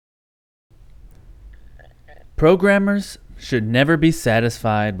Programmers should never be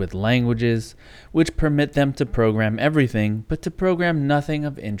satisfied with languages which permit them to program everything, but to program nothing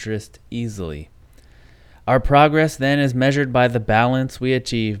of interest easily. Our progress then is measured by the balance we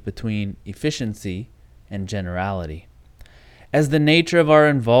achieve between efficiency and generality. As the nature of our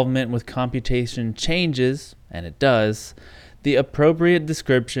involvement with computation changes, and it does, the appropriate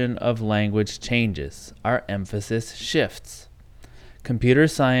description of language changes. Our emphasis shifts. Computer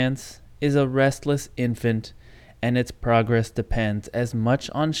science is a restless infant, and its progress depends as much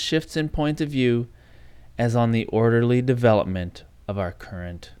on shifts in point of view as on the orderly development of our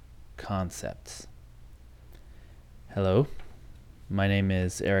current concepts. Hello, my name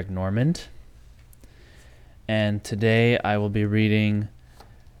is Eric Normand, and today I will be reading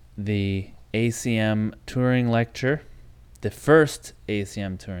the ACM Turing Lecture, the first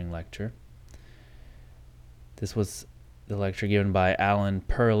ACM Turing Lecture. This was the lecture given by Alan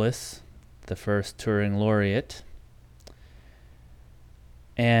Perlis, the first Turing Laureate.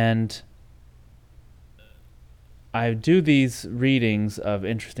 And I do these readings of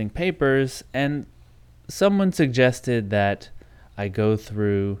interesting papers, and someone suggested that I go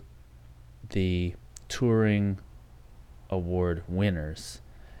through the Turing Award winners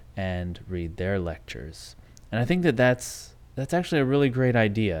and read their lectures. And I think that that's actually a really great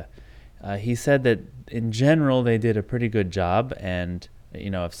idea. He said that in general they did a pretty good job and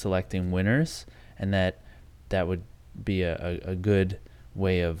of selecting winners, and that would be a good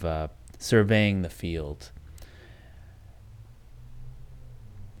way of surveying the field.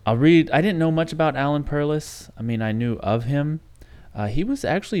 I didn't know much about Alan Perlis. I mean, I knew of him. He was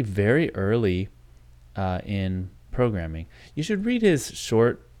actually very early in programming. You should read his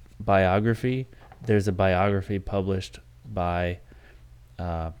short biography. There's a biography published by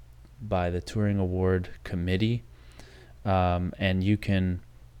the Turing Award Committee, and you can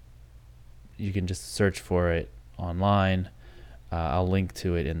just search for it online. I'll link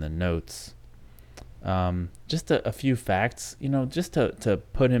to it in the notes. Just a few facts, just to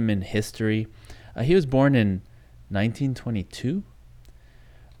put him in history. He was born in 1922.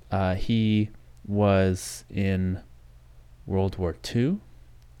 He was in World War II,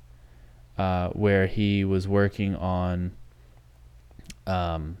 where he was working on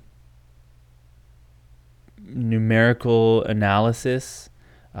numerical analysis.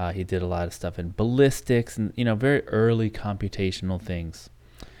 He did a lot of stuff in ballistics and very early computational things.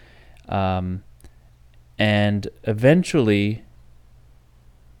 And eventually,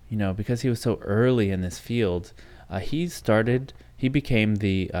 because he was so early in this field, he became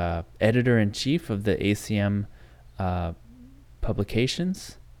the editor-in-chief of the ACM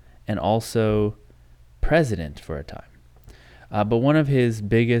publications, and also president for a time. But one of his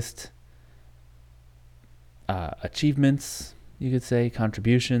biggest achievements, you could say,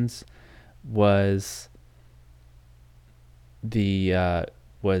 contributions, was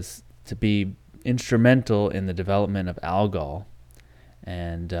to be instrumental in the development of ALGOL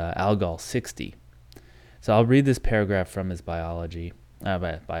and ALGOL 60. So I'll read this paragraph from his biography.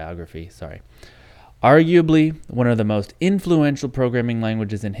 Arguably one of the most influential programming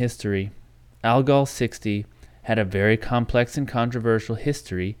languages in history, ALGOL 60 had a very complex and controversial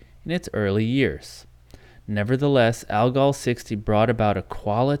history in its early years. Nevertheless, ALGOL 60 brought about a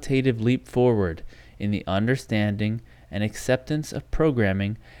qualitative leap forward in the understanding and acceptance of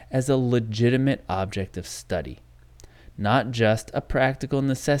programming as a legitimate object of study, not just a practical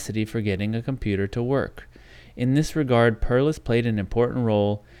necessity for getting a computer to work. In this regard, Perlis played an important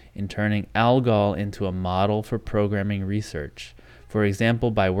role in turning ALGOL into a model for programming research. For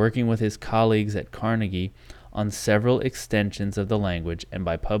example, by working with his colleagues at Carnegie on several extensions of the language, and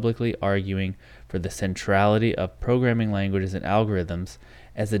by publicly arguing for the centrality of programming languages and algorithms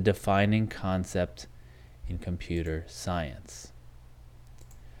as a defining concept in computer science.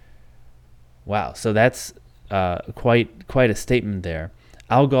 Wow, so that's quite a statement there.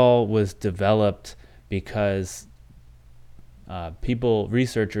 ALGOL was developed because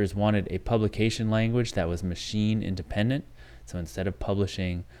researchers wanted a publication language that was machine independent. So instead of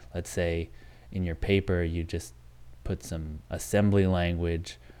publishing, let's say, in your paper, you just put some assembly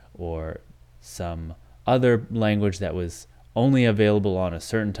language or some other language that was only available on a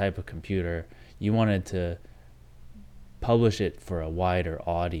certain type of computer. You wanted to publish it for a wider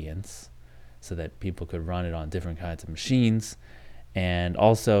audience so that people could run it on different kinds of machines, and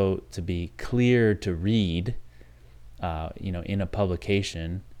also to be clear to read, in a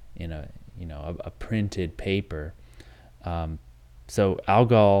publication, in a printed paper. So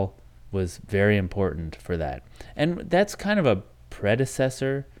ALGOL was very important for that. And that's kind of a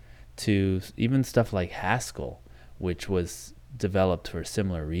predecessor to even stuff like Haskell, which was developed for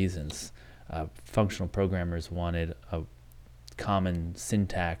similar reasons. functional programmers wanted a common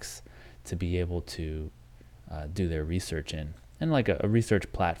syntax to be able to do their research in, and like a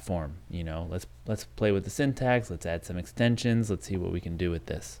research platform. Let's play with the syntax. Let's add some extensions. Let's see what we can do with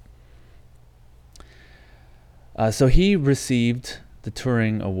this. So he received the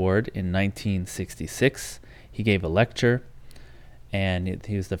Turing Award in 1966. He gave a lecture, and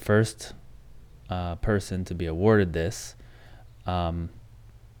he was the first person to be awarded this.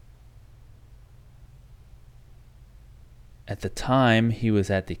 At the time, he was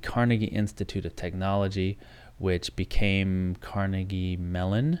at the Carnegie Institute of Technology, which became Carnegie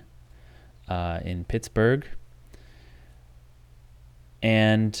Mellon in Pittsburgh.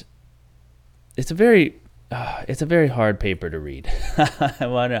 And it's a very hard paper to read. I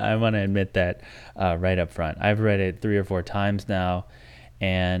want to admit that right up front. I've read it 3 or 4 times now,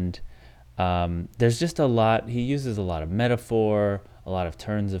 and there's just a lot. He uses a lot of metaphor, a lot of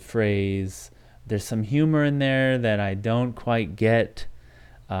turns of phrase. There's some humor in there that I don't quite get.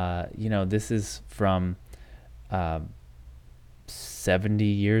 This is from 70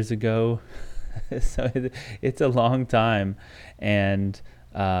 years ago, so it's a long time, and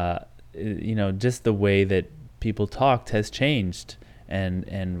just the way that people talked has changed,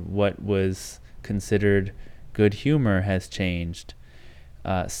 and what was considered good humor has changed.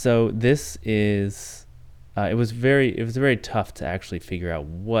 So this is. It was very tough to actually figure out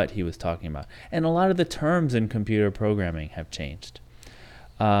what he was talking about, and a lot of the terms in computer programming have changed.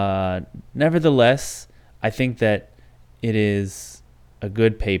 Nevertheless, I think that it is a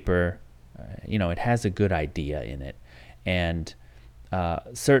good paper. It has a good idea in it, and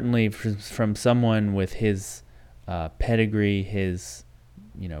certainly from someone with his pedigree, his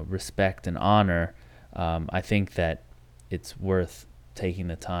respect and honor, I think that it's worth taking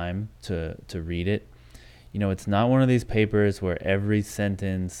the time to read it. It's not one of these papers where every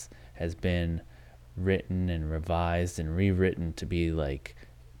sentence has been written and revised and rewritten to be like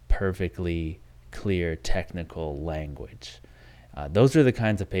perfectly clear technical language. Those are the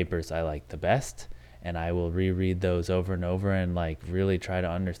kinds of papers I like the best, and I will reread those over and over and like really try to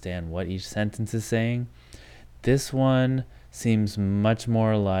understand what each sentence is saying. This one seems much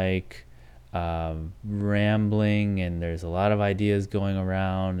more like rambling, and there's a lot of ideas going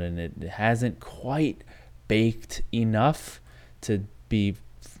around, and it hasn't quite baked enough to be,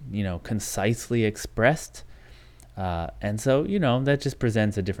 concisely expressed. And so, that just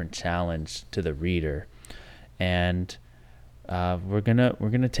presents a different challenge to the reader. And we're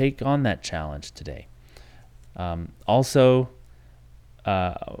gonna take on that challenge today. Also,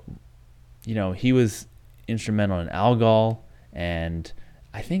 he was instrumental in ALGOL, and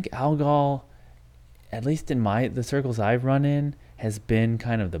I think ALGOL, at least in the circles I've run in, has been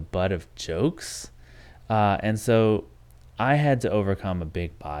kind of the butt of jokes. And so I had to overcome a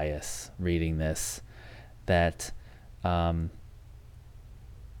big bias reading this, that the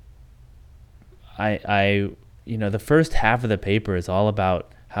first half of the paper is all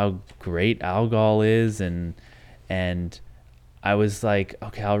about how great ALGOL is, and I was like,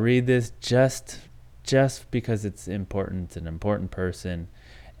 okay, I'll read this just because it's important, an important person,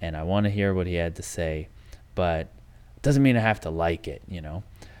 and I want to hear what he had to say, but it doesn't mean I have to like it,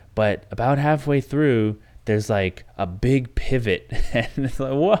 But about halfway through, there's like a big pivot, and it's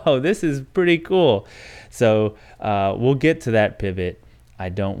like, whoa, this is pretty cool. So we'll get to that pivot. I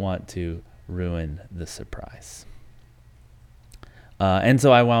don't want to ruin the surprise. And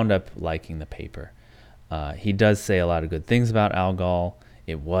so I wound up liking the paper. He does say a lot of good things about ALGOL.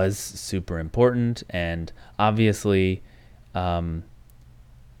 It was super important, and obviously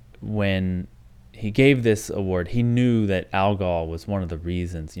when he gave this award, he knew that ALGOL was one of the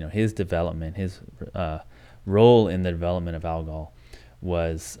reasons, his development, his role in the development of ALGOL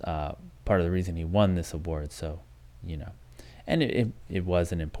was part of the reason he won this award. So, and it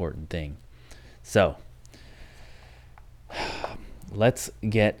was an important thing. So, let's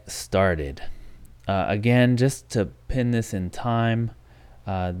get started. Again, just to pin this in time,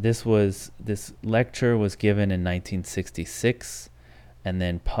 this lecture was given in 1966 and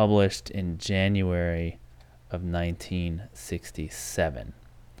then published in January of 1967.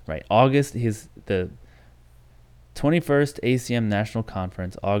 Right, the 21st ACM National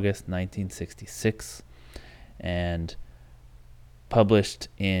Conference, August 1966, and published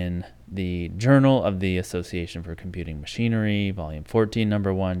in the Journal of the Association for Computing Machinery, Volume 14,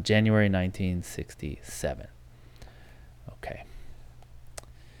 Number 1, January 1967. Okay.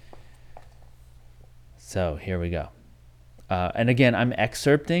 So here we go. And again, I'm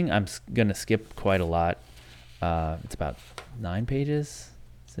excerpting. I'm going to skip quite a lot. It's about 9 pages.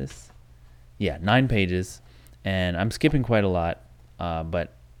 Is this? Yeah, 9 pages. And I'm skipping quite a lot.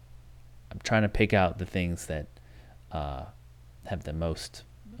 But I'm trying to pick out the things that have the most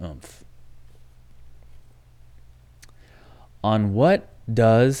oomph. On what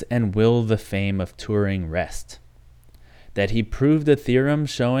does and will the fame of Turing rest? That he proved a theorem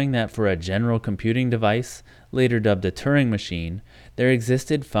showing that for a general computing device, later dubbed a Turing machine, there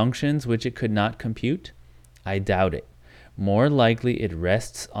existed functions which it could not compute? I doubt it. More likely it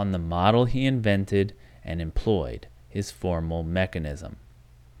rests on the model he invented and employed, his formal mechanism.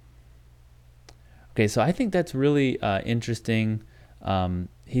 Okay, so I think that's really interesting.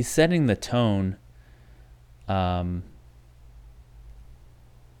 He's setting the tone.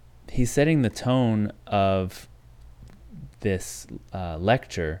 He's setting the tone of this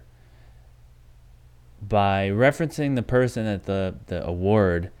lecture by referencing the person that the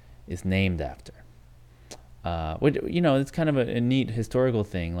award is named after. Which, it's kind of a neat historical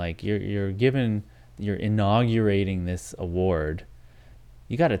thing. Like you're inaugurating this award.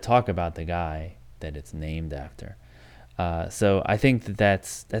 You got to talk about the guy that it's named after. So I think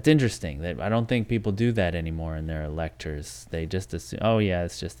that's interesting. That I don't think people do that anymore in their lectures. They just assume, oh yeah,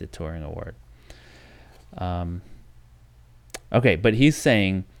 it's just a Turing Award. Okay, but he's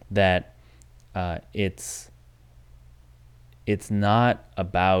saying that it's not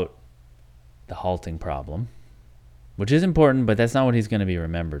about the halting problem, which is important, but that's not what he's going to be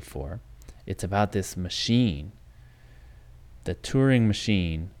remembered for. It's about this machine, the Turing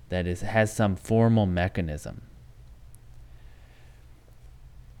machine, that has some formal mechanism.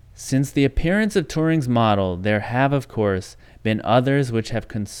 Since the appearance of Turing's model, there have, of course, been others which have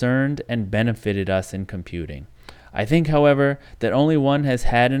concerned and benefited us in computing. I think, however, that only one has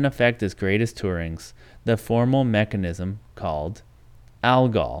had an effect as great as Turing's, the formal mechanism called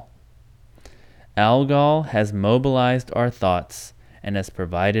ALGOL. ALGOL has mobilized our thoughts and has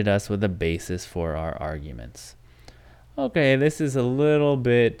provided us with a basis for our arguments. Okay, this is a little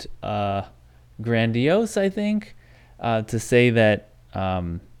bit grandiose, I think, to say that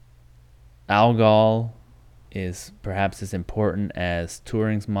ALGOL is perhaps as important as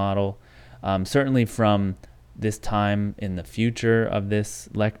Turing's model. Certainly from this time in the future of this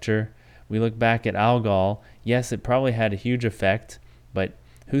lecture, we look back at ALGOL. Yes, it probably had a huge effect, but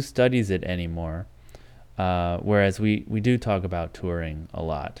who studies it anymore? Whereas we do talk about Turing a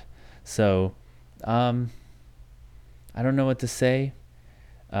lot. So I don't know what to say.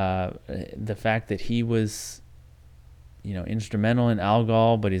 The fact that he was instrumental in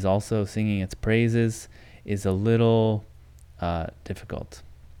ALGOL, but he's also singing its praises, is a little difficult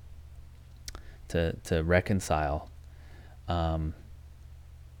to reconcile.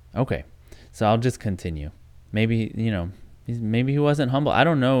 Okay, so I'll just continue. Maybe he wasn't humble. I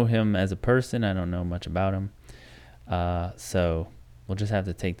don't know him as a person. I don't know much about him. So we'll just have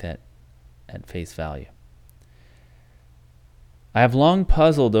to take that at face value. I have long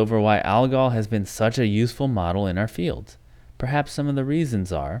puzzled over why ALGOL has been such a useful model in our field. Perhaps some of the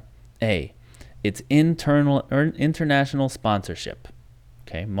reasons are: A, its international sponsorship.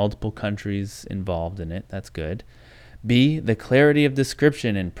 Okay, multiple countries involved in it. That's good. B, the clarity of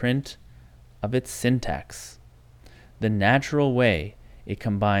description in print of its syntax. The natural way it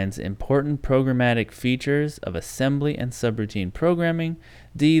combines important programmatic features of assembly and subroutine programming.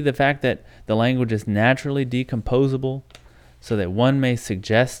 D, the fact that the language is naturally decomposable, so that one may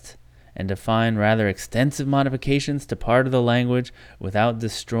suggest and define rather extensive modifications to part of the language without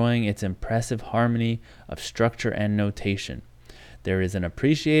destroying its impressive harmony of structure and notation. There is an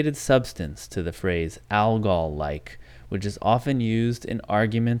appreciated substance to the phrase ALGOL-like, which is often used in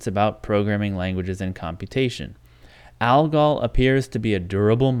arguments about programming languages and computation. ALGOL appears to be a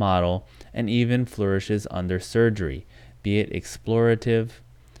durable model and even flourishes under surgery, be it explorative,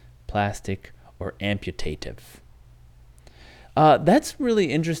 plastic, or amputative. That's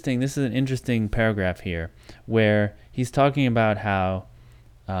really interesting. This is an interesting paragraph here where he's talking about how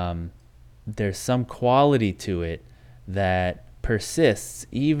there's some quality to it that persists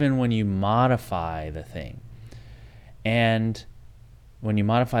even when you modify the thing. And when you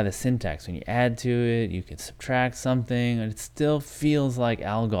modify the syntax, when you add to it, you can subtract something, and it still feels like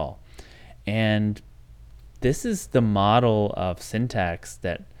ALGOL. And this is the model of syntax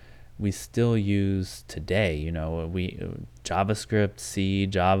that we still use today. JavaScript, C,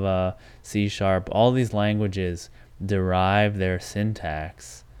 Java, C#, all these languages derive their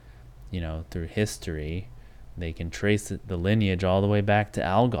syntax, through history. They can trace the lineage all the way back to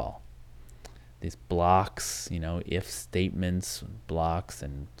ALGOL. These blocks, if statements, blocks,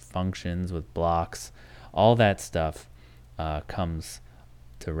 and functions with blocks, all that stuff comes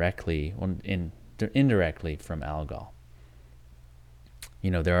directly or indirectly from ALGOL.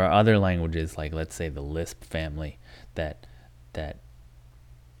 There are other languages, like let's say the Lisp family, that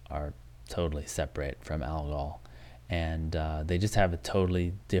are totally separate from algol, and they just have a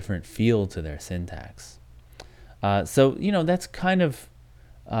totally different feel to their syntax. So that's kind of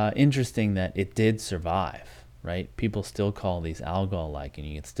interesting that it did survive, right? People still call these algol-like, and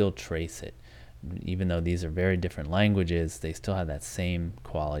you can still trace it. Even though these are very different languages, they still have that same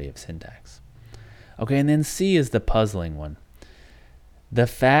quality of syntax. Okay, and then C is the puzzling one.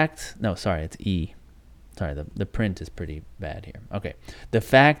 It's E. Sorry, the print is pretty bad here. Okay, the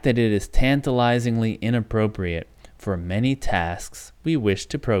fact that it is tantalizingly inappropriate for many tasks we wish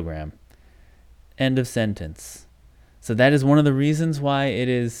to program. End of sentence. So that is one of the reasons why it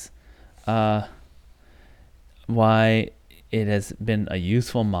is, why it has been a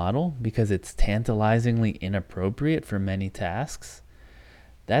useful model, because it's tantalizingly inappropriate for many tasks.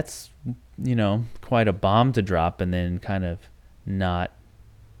 That's, quite a bomb to drop and then kind of not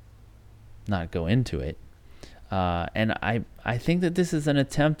go into it. And I think that this is an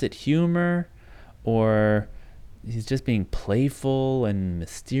attempt at humor, or he's just being playful and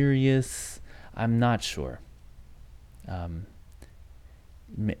mysterious. I'm not sure.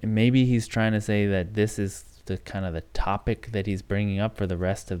 Maybe he's trying to say that this is the kind of the topic that he's bringing up for the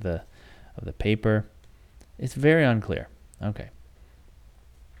rest of the paper. It's very unclear. Okay.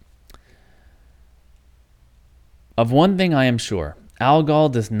 Of one thing I am sure, algol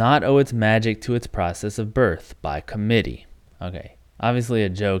does not owe its magic to its process of birth by committee. Okay, obviously a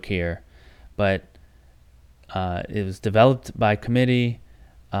joke here, but it was developed by committee,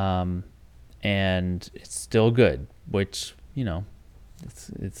 and it's still good, which,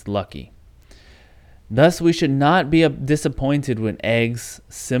 it's lucky. Thus, we should not be disappointed when eggs,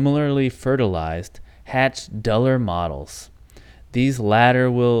 similarly fertilized, hatch duller models. These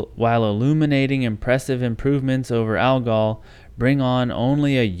latter will, while illuminating impressive improvements over algol, bring on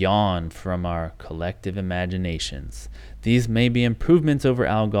only a yawn from our collective imaginations. These may be improvements over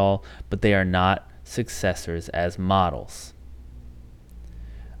algol, but they are not successors as models.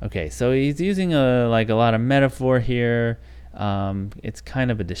 Okay, so he's using a lot of metaphor here. It's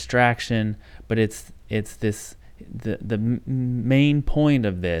kind of a distraction, but it's this. The main point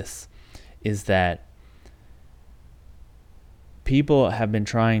of this is that people have been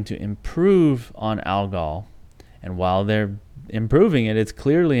trying to improve on algol, and while they're improving it, it's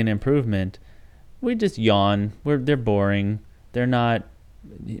clearly an improvement. We just yawn. They're boring. They're not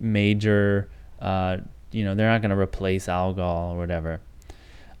major. They're not going to replace algol or whatever.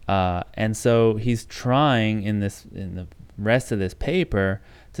 And so he's trying in the rest of this paper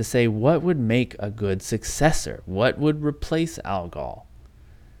to say what would make a good successor. What would replace algol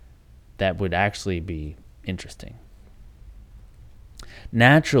that would actually be interesting.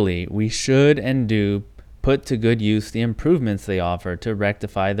 Naturally, we should and do put to good use the improvements they offer to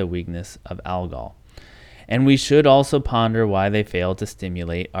rectify the weakness of algol. And we should also ponder why they fail to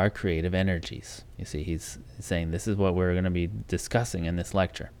stimulate our creative energies. You see, he's saying this is what we're going to be discussing in this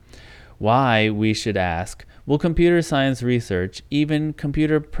lecture. Why, we should ask, will computer science research, even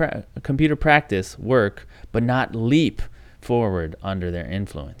computer practice, work, but not leap forward under their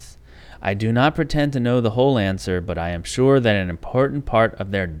influence? I do not pretend to know the whole answer, but I am sure that an important part of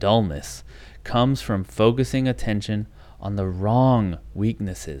their dullness comes from focusing attention on the wrong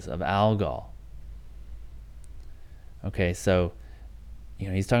weaknesses of algol. Okay, so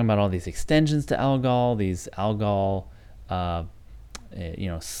he's talking about all these extensions to algol, these algol,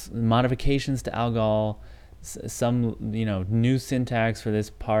 modifications to algol, some new syntax for this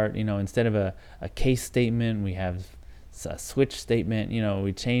part. Instead of a case statement, we have a switch statement.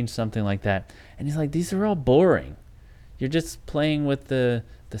 We change something like that, and he's like, these are all boring. You're just playing with the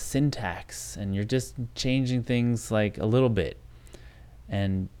syntax, and you're just changing things like a little bit,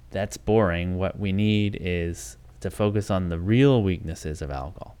 and that's boring. What we need is to focus on the real weaknesses of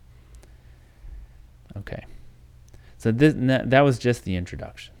algol. Okay, so that was just the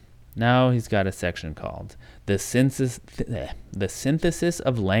introduction. Now he's got a section called the synthesis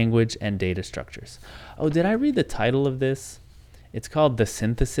of language and data structures. Oh, did I read the title of this? It's called The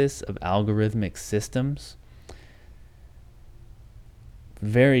Synthesis of Algorithmic Systems.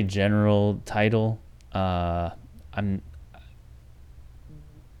 Very general title. What do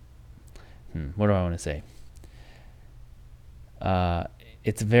I want to say?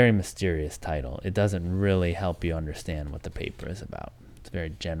 It's a very mysterious title. It doesn't really help you understand what the paper is about. It's a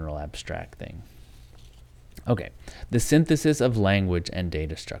very general, abstract thing. Okay, the synthesis of language and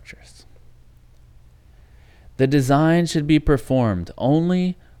data structures. The design should be performed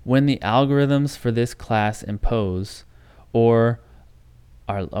only when the algorithms for this class impose or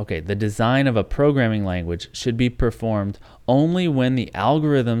the design of a programming language should be performed only when the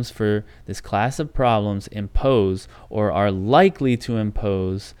algorithms for this class of problems impose or are likely to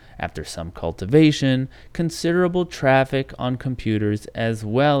impose, after some cultivation, considerable traffic on computers as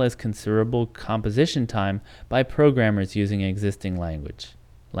well as considerable composition time by programmers using existing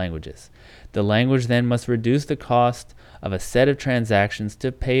languages. The language then must reduce the cost of a set of transactions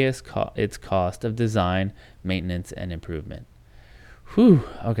to pay its cost of design, maintenance, and improvement. Whew.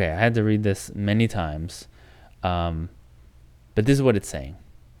 Okay, I had to read this many times. But this is what it's saying.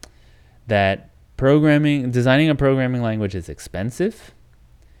 That designing a programming language is expensive,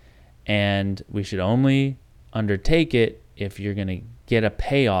 and we should only undertake it if you're going to get a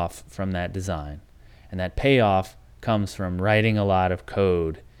payoff from that design. And that payoff comes from writing a lot of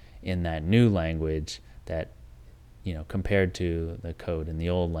code in that new language that, compared to the code in the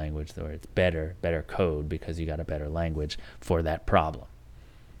old language, where it's better code because you got a better language for that problem.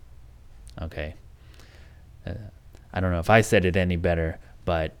 Okay. I don't know if I said it any better,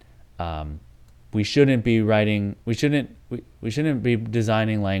 but we shouldn't be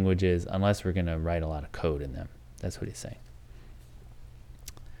designing languages unless we're going to write a lot of code in them. That's what he's saying.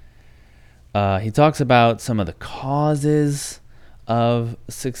 He talks about some of the causes of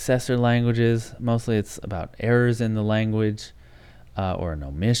successor languages. Mostly it's about errors in the language or an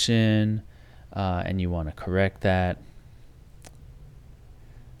omission, and you want to correct that.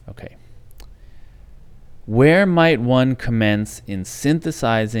 Okay. Where might one commence in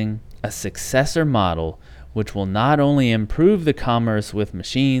synthesizing a successor model which will not only improve the commerce with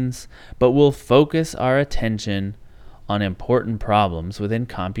machines, but will focus our attention on important problems within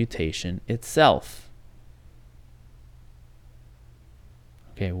computation itself?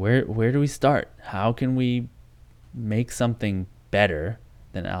 Okay, where do we start? How can we make something better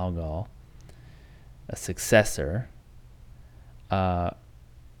than ALGOL, a successor,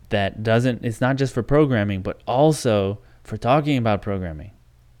 that doesn't, it's not just for programming, but also for talking about programming,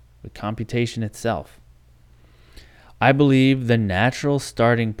 with computation itself? I believe the natural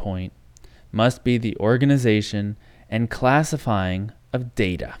starting point must be the organization and classifying of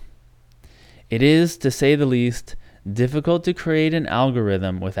data. It is, to say the least, difficult to create an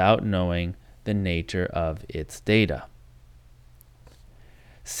algorithm without knowing the nature of its data.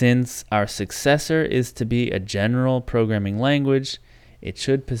 Since our successor is to be a general programming language, it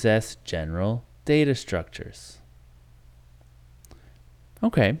should possess general data structures.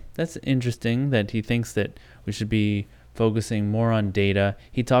 Okay, that's interesting that he thinks that we should be focusing more on data.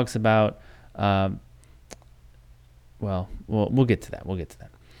 He talks about, we'll get to that.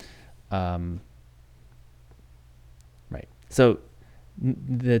 Right. So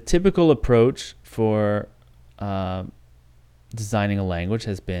the typical approach for designing a language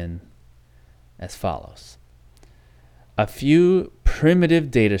has been as follows. A few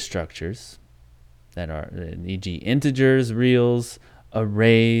primitive data structures that are, e.g., integers, reals,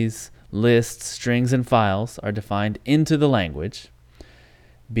 arrays, lists, strings, and files are defined into the language.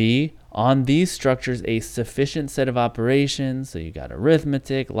 B, on these structures, a sufficient set of operations, so you got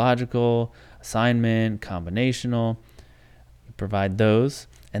arithmetic, logical, assignment, combinational, you provide those.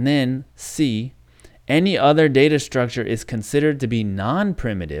 And then C, any other data structure is considered to be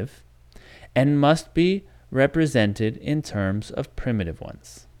non-primitive and must be represented in terms of primitive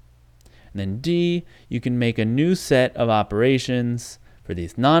ones. And then D, you can make a new set of operations for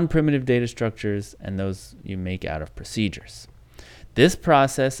these non-primitive data structures, and those you make out of procedures. This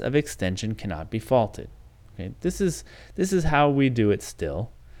process of extension cannot be faulted. Okay, this is how we do it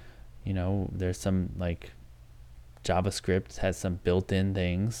still. There's some, like, JavaScript has some built-in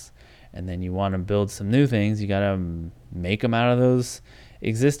things, and then you want to build some new things, you got to make them out of those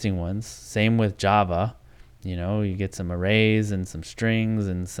existing ones. Same with Java. You get some arrays and some strings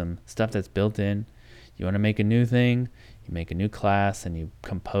and some stuff that's built in. You want to make a new thing, you make a new class, and you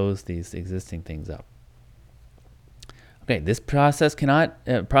compose these existing things up. Okay, this process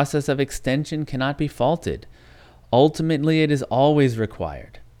of extension cannot be faulted. Ultimately, it is always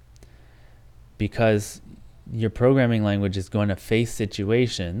required because your programming language is going to face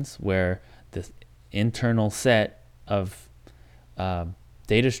situations where the internal set of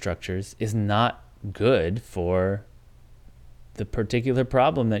data structures is not good for the particular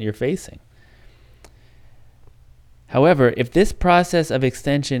problem that you're facing. However, if this process of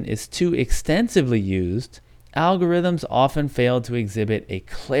extension is too extensively used, algorithms often fail to exhibit a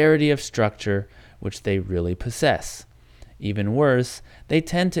clarity of structure which they really possess. Even worse, they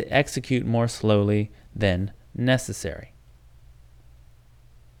tend to execute more slowly than necessary.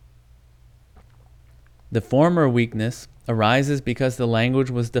 The former weakness arises because the language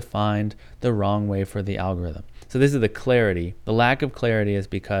was defined the wrong way for the algorithm. So this is the clarity. The lack of clarity is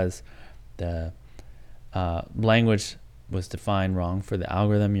because the language was defined wrong for the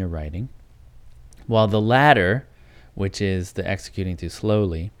algorithm you're writing, while the latter, which is the executing too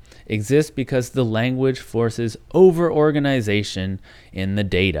slowly, exists because the language forces over-organization in the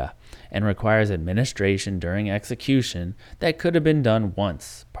data and requires administration during execution that could have been done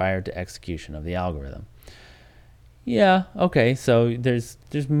once prior to execution of the algorithm. Yeah, okay, so there's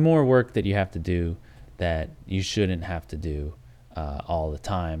more work that you have to do that you shouldn't have to do all the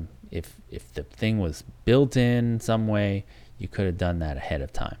time. If the thing was built in some way, you could have done that ahead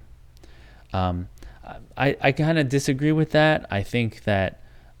of time. I kind of disagree with that. I think that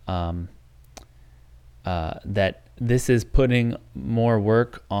that this is putting more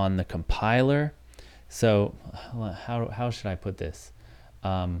work on the compiler. So how should I put this?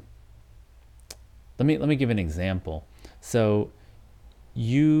 Let me give an example. So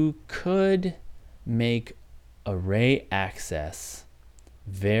you could make array access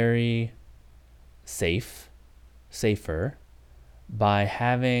very safer by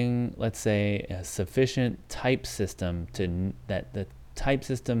having, let's say, a sufficient type system that the type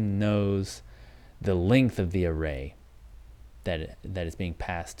system knows the length of the array that is being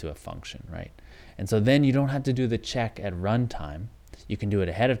passed to a function, right? And so then you don't have to do the check at runtime. You can do it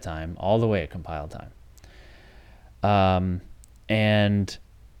ahead of time, all the way at compile time. And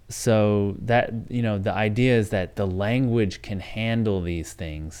so that, the idea is that the language can handle these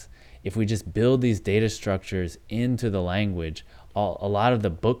things. If we just build these data structures into the language, a lot of the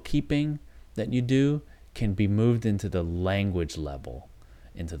bookkeeping that you do can be moved into the language level,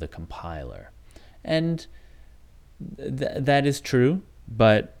 into the compiler. And that is true,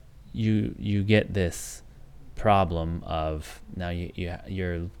 but you get this problem of now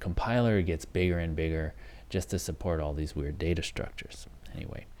your compiler gets bigger and bigger just to support all these weird data structures.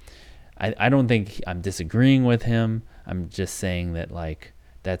 Anyway, I don't think I'm disagreeing with him. I'm just saying that, like,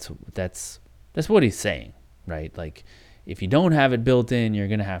 that's what he's saying, right? Like, if you don't have it built in, you're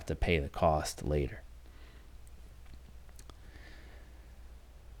going to have to pay the cost later.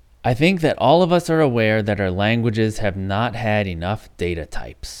 I think that all of us are aware that our languages have not had enough data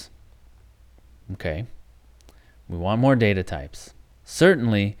types. Okay? We want more data types.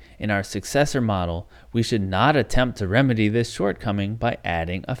 Certainly, in our successor model, we should not attempt to remedy this shortcoming by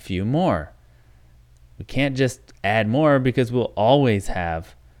adding a few more. We can't just add more because we'll always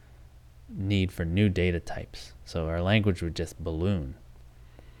have need for new data types. So our language would just balloon.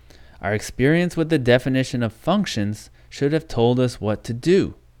 Our experience with the definition of functions should have told us what to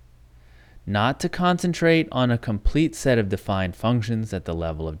do. Not to concentrate on a complete set of defined functions at the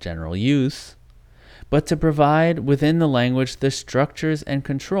level of general use, but to provide within the language the structures and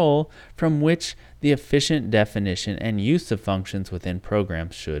control from which the efficient definition and use of functions within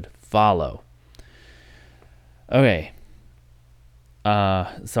programs should follow. Okay.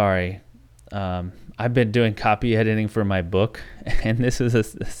 Sorry. I've been doing copy editing for my book, and this is a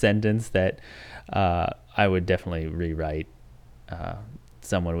sentence that I would definitely rewrite.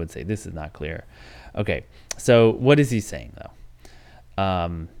 Someone would say, this is not clear. Okay, so what is he saying,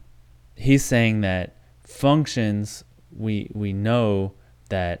 though? He's saying that functions, we know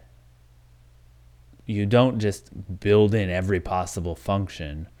that you don't just build in every possible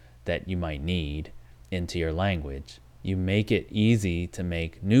function that you might need into your language. You make it easy to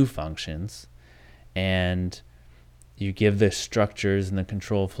make new functions, and you give the structures and the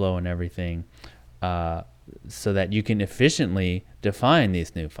control flow and everything so that you can efficiently define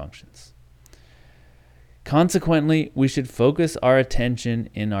these new functions. Consequently, we should focus our attention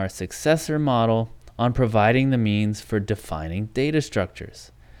in our successor model on providing the means for defining data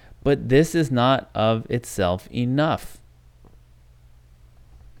structures. But this is not of itself enough.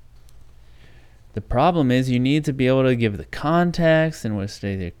 The problem is you need to be able to give the context in which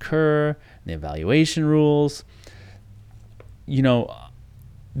they occur, the evaluation rules.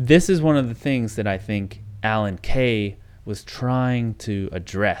 This is one of the things that I think Alan Kay was trying to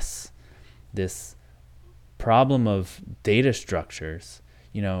address, this problem of data structures.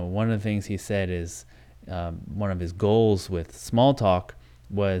 One of the things he said is one of his goals with Smalltalk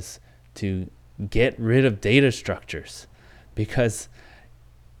was to get rid of data structures, because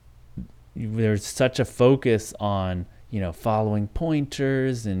there's such a focus on following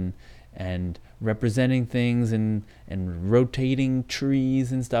pointers and representing things and rotating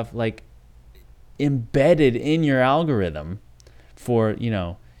trees and stuff, like, embedded in your algorithm for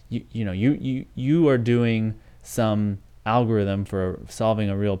you are doing some algorithm for solving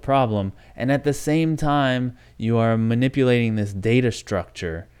a real problem, and at the same time you are manipulating this data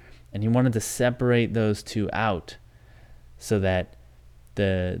structure And he wanted to separate those two out so that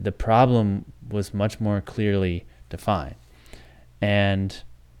the problem was much more clearly defined. And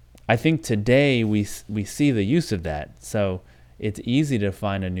I think today we see the use of that. So it's easy to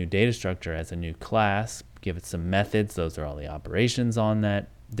find a new data structure as a new class, give it some methods. Those are all the operations on that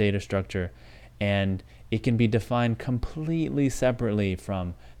data structure. And it can be defined completely separately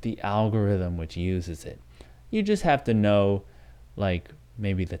from the algorithm which uses it. You just have to know, like,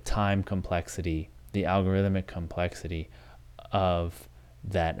 maybe the time complexity, the algorithmic complexity of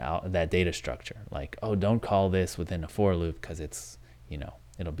that data structure. Like, oh, don't call this within a for loop because it's,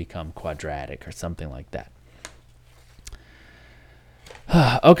 it'll become quadratic or something like that.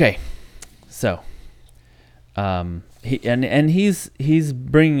 Okay, so he's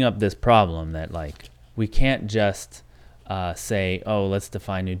bringing up this problem that, like, we can't just say, oh, let's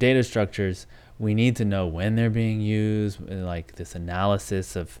define new data structures. We need to know when they're being used, like this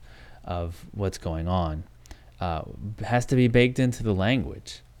analysis of what's going on has to be baked into the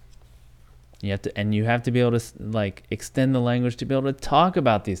language. You have to be able to, like, extend the language to be able to talk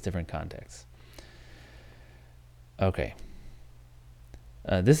about these different contexts. Okay.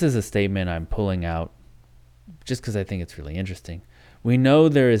 This is a statement I'm pulling out just because I think it's really interesting. We know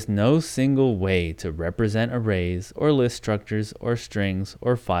there is no single way to represent arrays or list structures or strings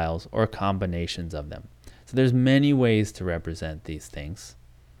or files or combinations of them. So there's many ways to represent these things.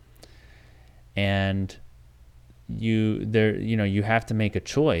 And you have to make a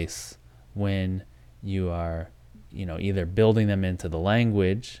choice when you are, either building them into the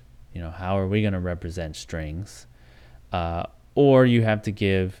language, how are we going to represent strings? Or you have to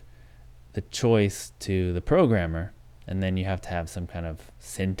give the choice to the programmer, and then you have to have some kind of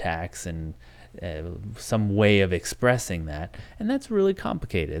syntax and some way of expressing that. And that's really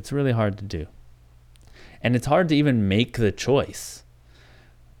complicated. It's really hard to do. And it's hard to even make the choice.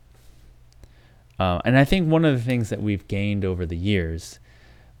 And I think one of the things that we've gained over the years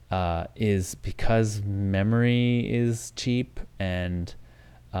is because memory is cheap and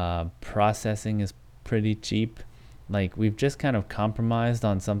processing is pretty cheap. Like, we've just kind of compromised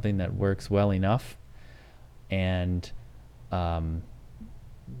on something that works well enough, and we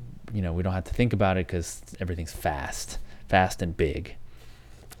don't have to think about it because everything's fast and big.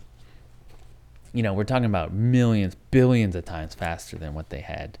 We're talking about millions, billions of times faster than what they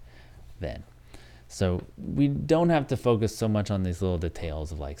had then. So we don't have to focus so much on these little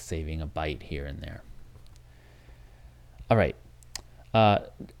details of, like, saving a byte here and there. All right.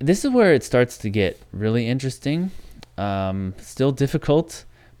 This is where it starts to get really interesting. Still difficult,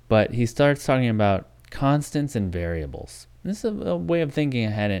 but he starts talking about constants and variables. This is a way of thinking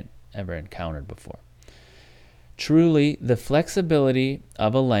I hadn't ever encountered before. Truly, the flexibility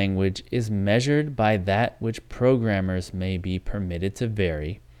of a language is measured by that which programmers may be permitted to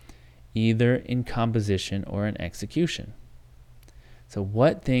vary, either in composition or in execution. So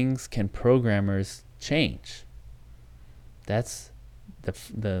what things can programmers change? That's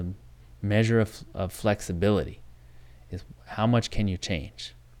the measure of flexibility, is how much can you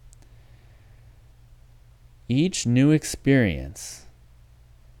change? Each new experience,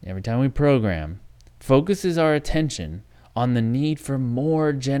 every time we program, focuses our attention on the need for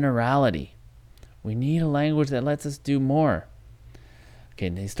more generality. We need a language that lets us do more. Okay,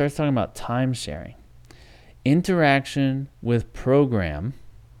 and he starts talking about time sharing. Interaction with program,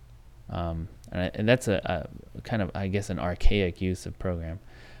 and that's a kind of, I guess, an archaic use of program.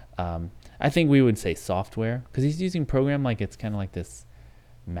 I think we would say software, because he's using program like it's kind of like this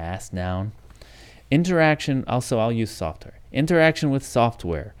mass noun. Interaction, also I'll use software. Interaction with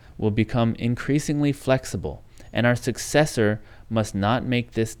software will become increasingly flexible, and our successor must not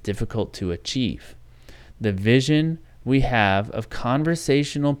make this difficult to achieve. The vision we have of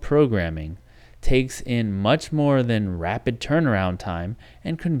conversational programming takes in much more than rapid turnaround time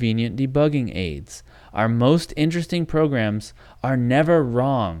and convenient debugging aids. Our most interesting programs are never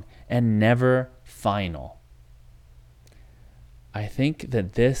wrong and never final. I think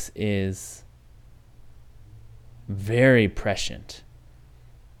that this is very prescient.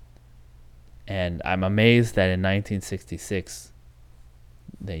 And I'm amazed that in 1966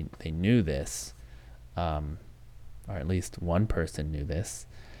 they knew this, or at least one person knew this,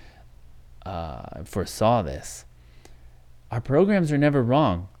 foresaw this. Our programs are never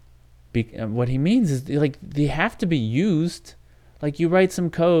wrong. What he means is, like, they have to be used. Like, you write some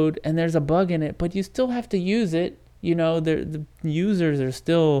code and there's a bug in it, but you still have to use it. The users are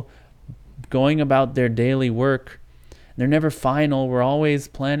still going about their daily work. They're never final. We're always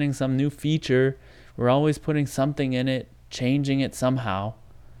planning some new feature. We're always putting something in it, changing it somehow.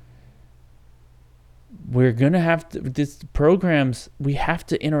 we're going to have to, these programs, we have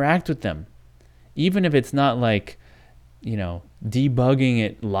to interact with them. Even if it's not like, debugging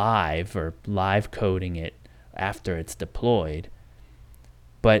it live or live coding it after it's deployed,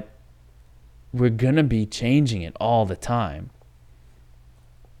 but we're going to be changing it all the time.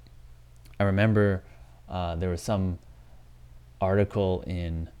 I remember there was some article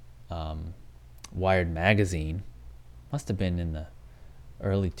in Wired magazine, must have been in the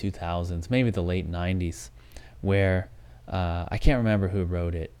early 2000s, maybe the late 90s, where I can't remember who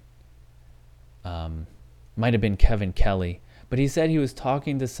wrote it. Might have been Kevin Kelly, but he said he was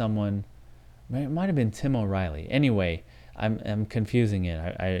talking to someone. It might have been Tim O'Reilly. Anyway, I'm confusing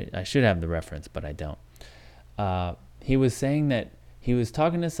it. I should have the reference, but I don't. He was saying that he was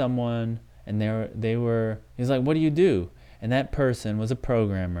talking to someone, and he was like, "What do you do?" And that person was a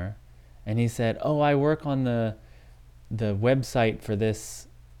programmer, and he said, "Oh, I work on the website for this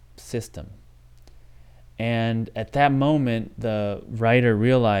system." And at that moment, the writer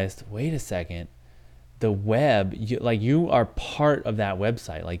realized, wait a second, the web, you are part of that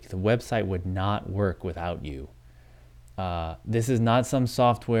website. Like, the website would not work without you. This is not some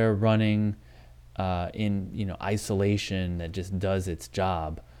software running in isolation that just does its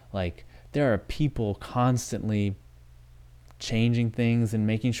job. Like, there are people constantly changing things and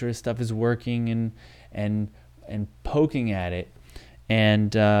making sure stuff is working and poking at it. And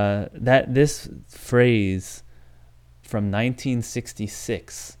that this phrase from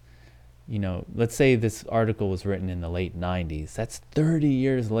 1966, let's say this article was written in the late 90s. That's 30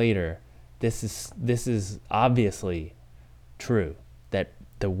 years later. This is obviously true, that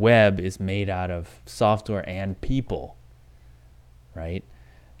the web is made out of software and people, right?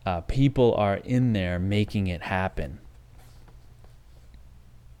 People are in there making it happen.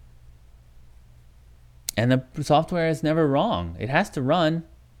 And the software is never wrong. It has to run.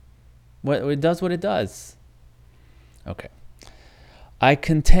 It does what it does. Okay. I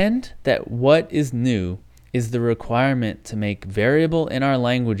contend that what is new is the requirement to make variable in our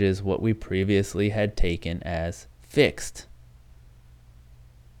languages what we previously had taken as fixed.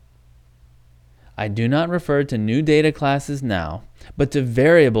 I do not refer to new data classes now, but to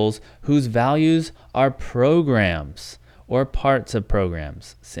variables whose values are programs or parts of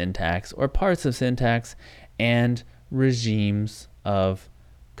programs, syntax or parts of syntax, and regimes of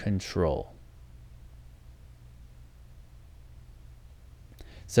control.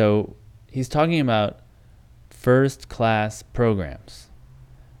 So he's talking about first-class programs.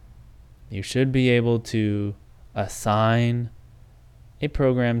 You should be able to assign a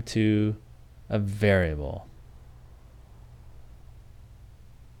program to a variable.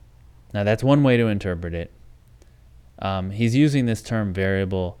 Now, that's one way to interpret it. He's using this term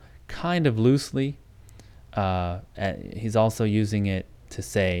variable kind of loosely. He's also using it to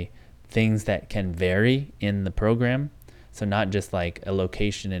say things that can vary in the program. So not just like a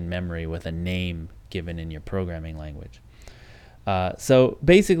location in memory with a name given in your programming language. So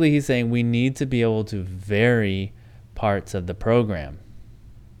basically he's saying we need to be able to vary parts of the program,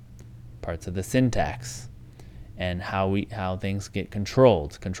 parts of the syntax, and how things get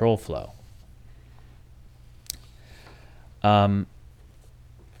controlled, control flow. I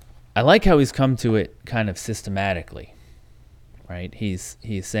like how he's come to it kind of systematically, right? He's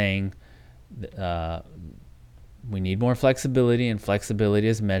saying we need more flexibility, and flexibility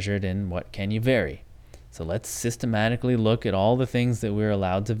is measured in what can you vary. So let's systematically look at all the things that we're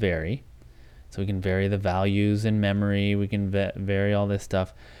allowed to vary. So we can vary the values in memory, we can vary all this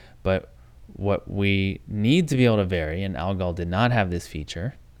stuff, but what we need to be able to vary, and Algol did not have this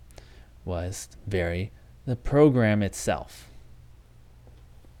feature, was vary the program itself.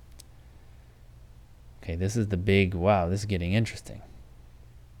 Okay, this is the big, wow, this is getting interesting.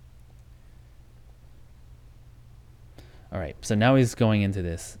 All right, so now he's going into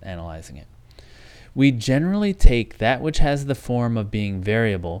this, analyzing it. We generally take that which has the form of being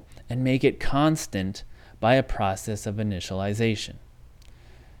variable and make it constant by a process of initialization.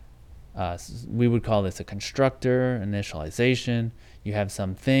 We would call this a constructor, initialization. You have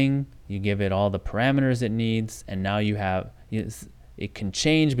something, you give it all the parameters it needs, and now you have, it can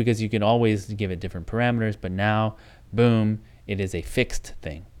change because you can always give it different parameters, but now, boom, it is a fixed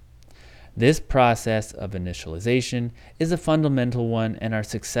thing. This process of initialization is a fundamental one, and our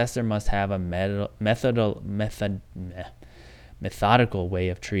successor must have a methodical way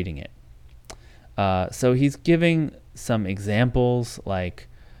of treating it. So he's giving some examples, like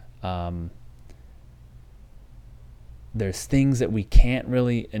there's things that we can't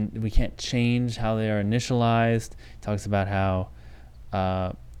really, and we can't change how they are initialized. He talks about how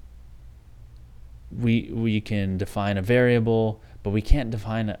we can define a variable, but we can't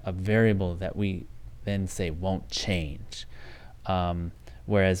define a variable that we then say won't change.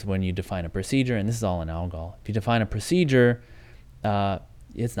 Whereas when you define a procedure, and this is all in ALGOL, if you define a procedure,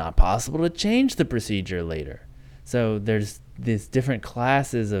 it's not possible to change the procedure later. So there's these different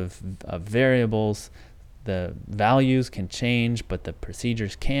classes of variables. The values can change, but the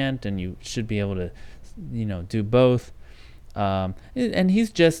procedures can't, and you should be able to, do both. And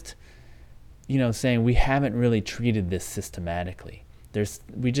he's just, saying we haven't really treated this systematically.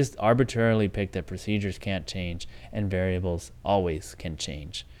 We just arbitrarily picked that procedures can't change and variables always can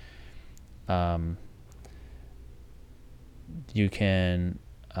change. You can't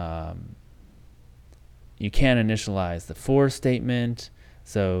initialize the for statement,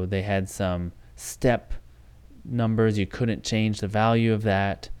 so they had some step numbers. You couldn't change the value of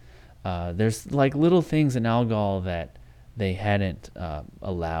that. There's like little things in ALGOL that they hadn't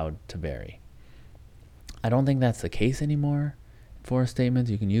allowed to vary. I don't think that's the case anymore. For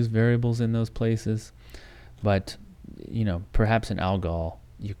statements, you can use variables in those places, but perhaps in ALGOL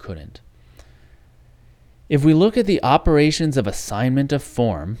you couldn't. If we look at the operations of assignment of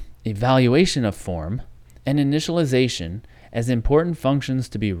form, evaluation of form, and initialization as important functions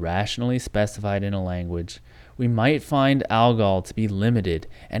to be rationally specified in a language, we might find ALGOL to be limited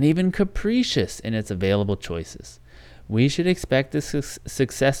and even capricious in its available choices. We should expect the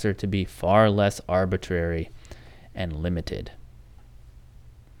successor to be far less arbitrary and limited.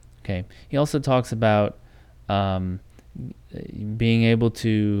 Okay. He also talks about being able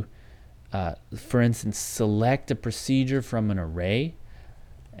to, for instance, select a procedure from an array.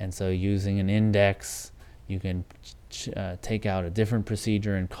 And so using an index, you can take out a different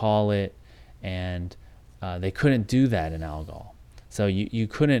procedure and call it. And they couldn't do that in ALGOL. So you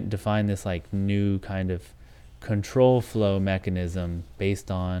couldn't define this like new kind of control flow mechanism based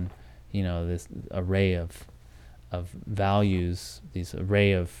on, this array of values, these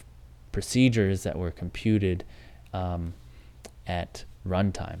array of procedures that were computed at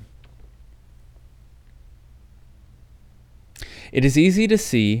runtime. It is easy to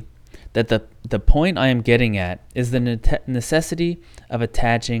see that the point I am getting at is the necessity of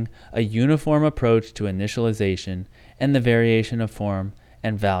attaching a uniform approach to initialization and the variation of form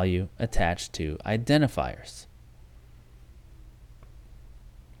and value attached to identifiers.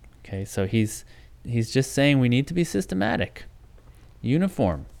 Okay, so he's just saying we need to be systematic,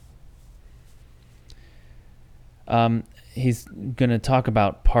 uniform. He's going to talk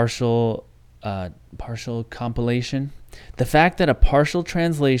about partial compilation. The fact that a partial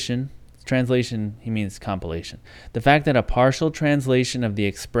translation, he means compilation. The fact that a partial translation of the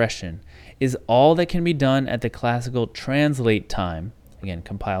expression is all that can be done at the classical translate time, again,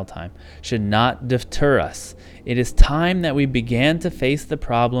 compile time, should not deter us. It is time that we began to face the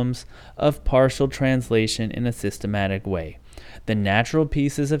problems of partial translation in a systematic way. The natural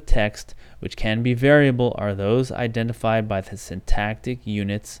pieces of text which can be variable are those identified by the syntactic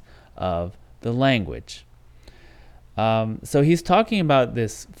units of the language. So he's talking about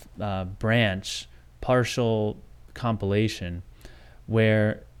this branch, partial compilation,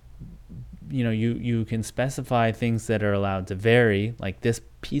 where you can specify things that are allowed to vary, like this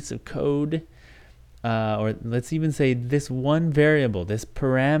piece of code, or let's even say this one variable, this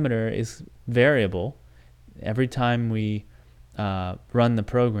parameter is variable. Every time we run the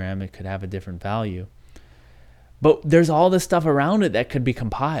program, it could have a different value. But there's all this stuff around it that could be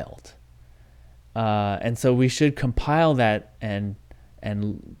compiled. And so we should compile that and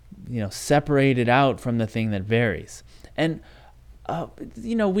separate it out from the thing that varies. And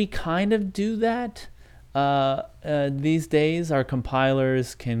we kind of do that these days. Our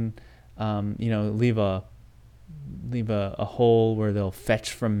compilers can leave a hole where they'll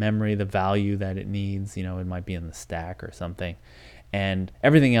fetch from memory the value that it needs. It might be in the stack or something, and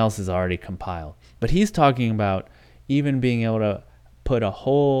everything else is already compiled. But he's talking about even being able to put a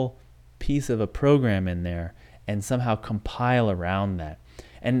whole piece of a program in there and somehow compile around that.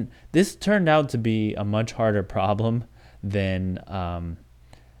 And this turned out to be a much harder problem than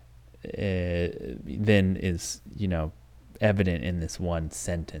is evident in this one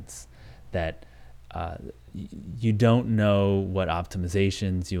sentence, that you don't know what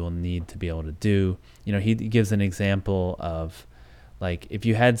optimizations you will need to be able to do. He gives an example of, like, if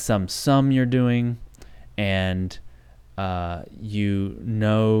you had some sum you're doing and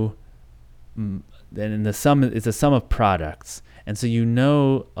then the sum is a sum of products, and so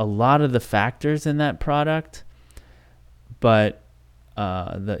a lot of the factors in that product, but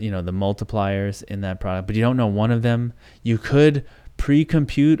the multipliers in that product, but you don't know one of them. You could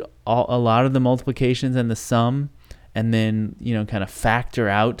pre-compute a lot of the multiplications and the sum, and then kind of factor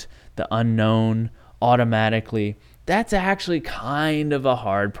out the unknown automatically. That's actually kind of a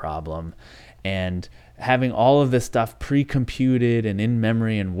hard problem, and having all of this stuff pre-computed and in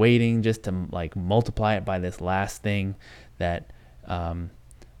memory and waiting just to like multiply it by this last thing that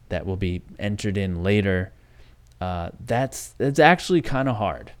that will be entered in later. That's actually kind of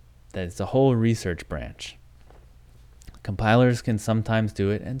hard. That's a whole research branch. Compilers can sometimes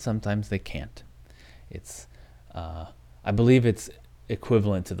do it and sometimes they can't. It's I believe it's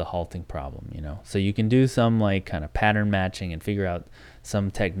equivalent to the halting problem, So you can do some like kind of pattern matching and figure out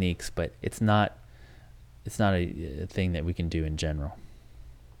some techniques, but it's not a thing that we can do in general.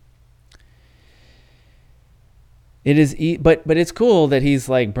 It is, but it's cool that he's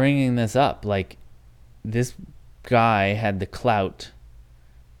like bringing this up. Like, this guy had the clout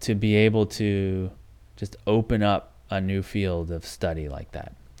to be able to just open up a new field of study like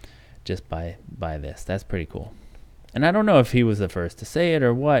that, just by this. That's pretty cool. And I don't know if he was the first to say it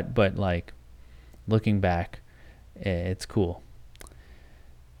or what, but like looking back, it's cool.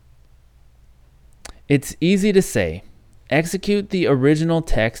 It's easy to say, execute the original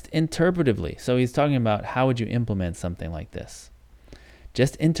text interpretively. So he's talking about how would you implement something like this.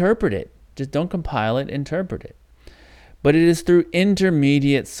 Just interpret it. Just don't compile it, interpret it. But it is through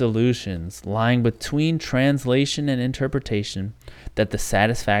intermediate solutions lying between translation and interpretation that the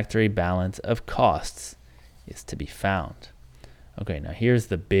satisfactory balance of costs is to be found. Okay, now here's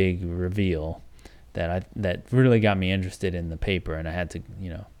the big reveal that really got me interested in the paper, and I had to,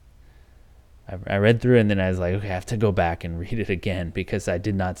 I read through it and then I was like, okay, I have to go back and read it again because I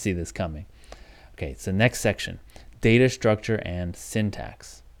did not see this coming. Okay, so next section, data structure and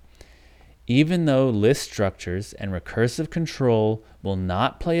syntax. Even though list structures and recursive control will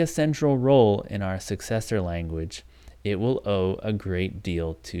not play a central role in our successor language, it will owe a great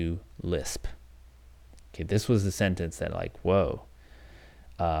deal to Lisp. Okay, this was the sentence that like, whoa.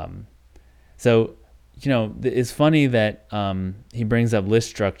 So, it's funny that he brings up list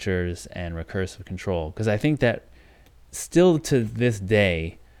structures and recursive control, because I think that still to this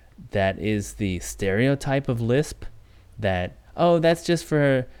day, that is the stereotype of Lisp, that, oh, that's just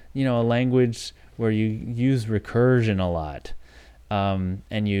for, a language where you use recursion a lot,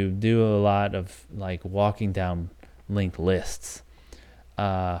 and you do a lot of like walking down linked lists.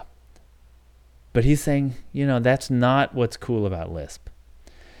 But he's saying, that's not what's cool about Lisp.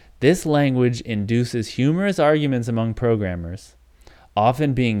 This language induces humorous arguments among programmers,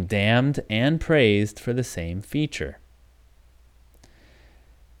 often being damned and praised for the same feature.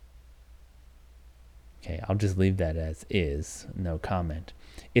 Okay, I'll just leave that as is, no comment.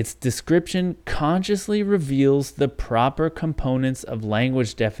 Its description consciously reveals the proper components of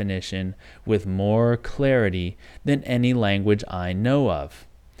language definition with more clarity than any language I know of.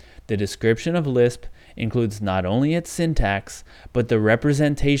 The description of Lisp includes not only its syntax, but the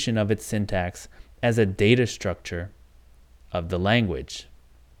representation of its syntax as a data structure of the language.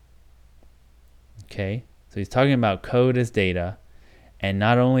 Okay, so he's talking about code as data, and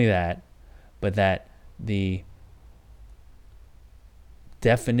not only that, but that the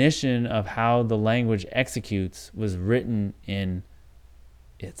definition of how the language executes was written in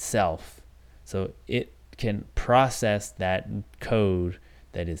itself. So it can process that code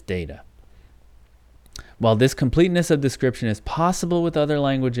that is data. While this completeness of description is possible with other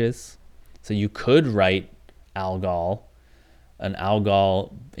languages, so you could write Algol, an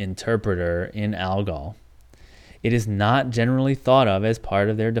Algol interpreter in Algol, it is not generally thought of as part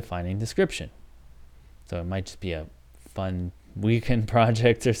of their defining description. So it might just be a fun weekend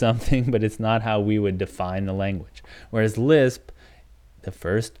project or something, but it's not how we would define the language. Whereas Lisp, the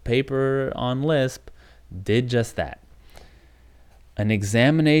first paper on Lisp, did just that. An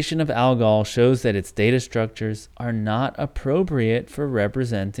examination of Algol shows that its data structures are not appropriate for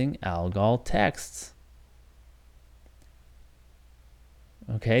representing Algol texts.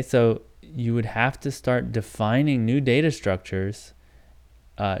 Okay, so you would have to start defining new data structures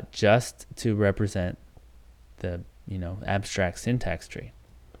just to represent the abstract syntax tree.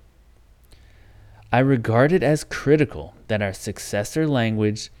 I regard it as critical that our successor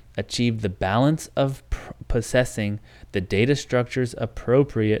language achieve the balance of possessing the data structures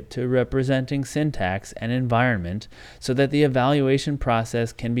appropriate to representing syntax and environment so that the evaluation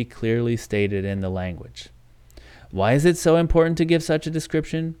process can be clearly stated in the language. Why is it so important to give such a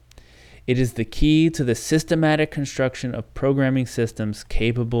description? It is the key to the systematic construction of programming systems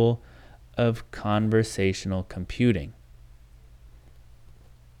capable of conversational computing.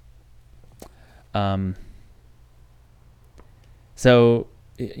 So,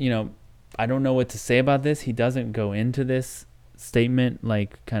 I don't know what to say about this. He doesn't go into this statement,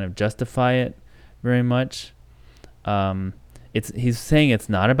 like kind of justify it very much. He's saying it's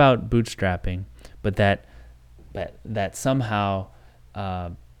not about bootstrapping, but that somehow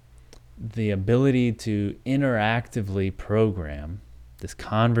the ability to interactively program, this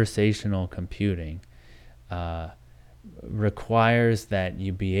conversational computing, requires that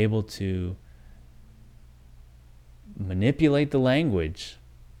you be able to manipulate the language,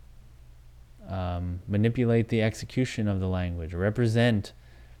 manipulate the execution of the language, represent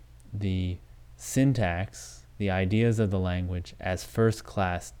the syntax, the ideas of the language as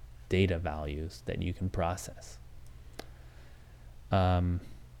first-class data values that you can process. And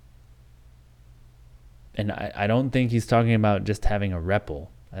I don't think he's talking about just having a REPL.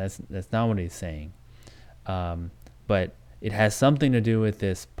 That's not what he's saying. But it has something to do with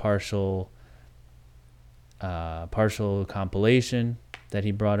this partial compilation that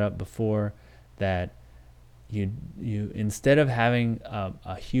he brought up before, that you instead of having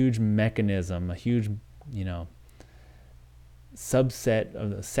a huge mechanism, a huge subset of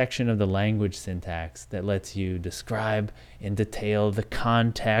the section of the language syntax that lets you describe in detail the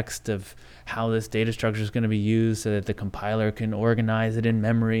context of how this data structure is going to be used so that the compiler can organize it in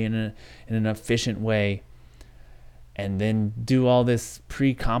memory in an efficient way, and then do all this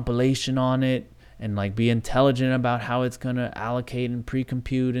pre-compilation on it and like be intelligent about how it's going to allocate and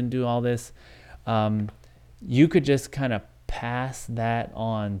pre-compute and do all this. You could just kind of pass that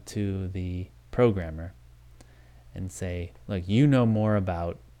on to the programmer and say, look, you know more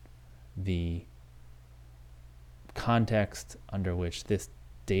about the context under which this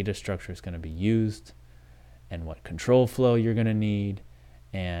data structure is going to be used and what control flow you're going to need,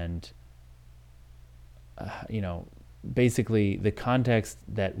 and basically the context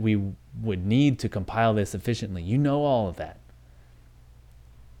that we would need to compile this efficiently. You know all of that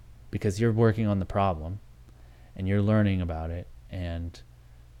because you're working on the problem and you're learning about it, and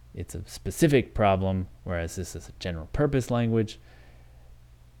it's a specific problem, whereas this is a general purpose language.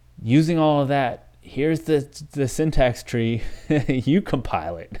 Using all of that, here's the syntax tree. You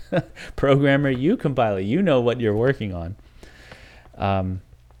compile it. Programmer, you compile it. You know what you're working on.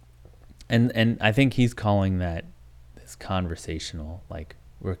 And I think he's calling that this conversational, like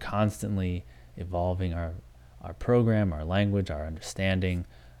we're constantly evolving our program, our language, our understanding,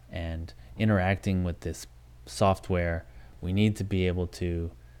 and interacting with this software. We need to be able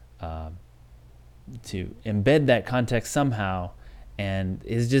to embed that context somehow, and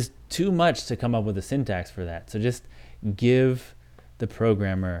it's just too much to come up with a syntax for that. So just give the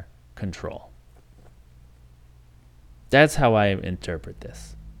programmer control. That's how I interpret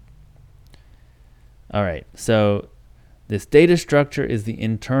this. All right, so this data structure is the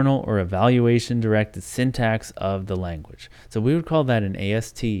internal or evaluation-directed syntax of the language. So we would call that an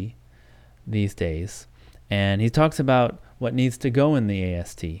AST these days. And he talks about what needs to go in the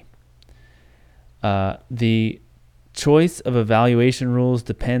AST. The choice of evaluation rules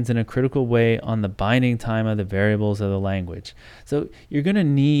depends in a critical way on the binding time of the variables of the language. So you're going to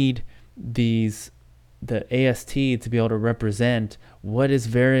need the AST to be able to represent what is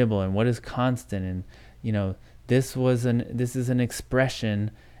variable and what is constant. And this is an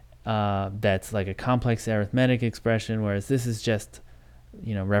expression that's like a complex arithmetic expression, whereas this is just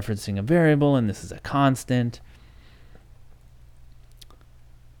referencing a variable, and this is a constant.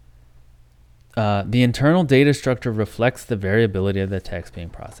 The internal data structure reflects the variability of the text being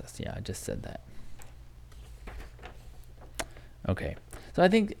processed. Yeah, I just said that. Okay, so I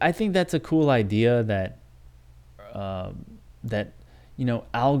think that's a cool idea that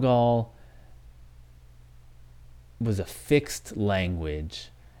ALGOL was a fixed language,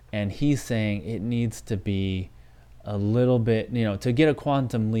 and he's saying it needs to be a little bit, to get a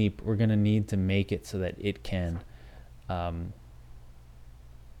quantum leap, we're going to need to make it so that it can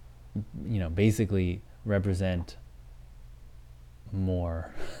basically represent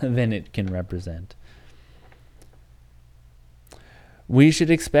more than it can represent. We should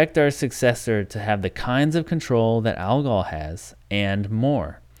expect our successor to have the kinds of control that ALGOL has and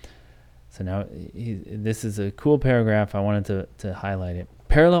more. So now this is a cool paragraph. I wanted to highlight it.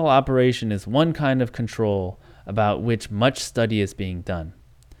 Parallel operation is one kind of control about which much study is being done.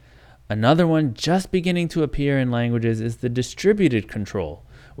 Another one just beginning to appear in languages is the distributed control,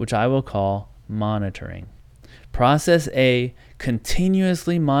 which I will call monitoring. Process A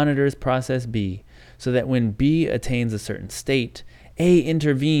continuously monitors process B so that when B attains a certain state, A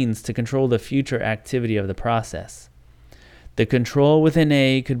intervenes to control the future activity of the process. The control within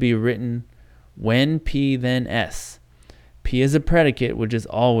A could be written when P then S. P is a predicate which is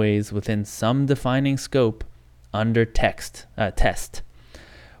always within some defining scope under test.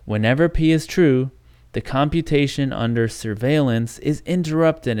 Whenever P is true, the computation under surveillance is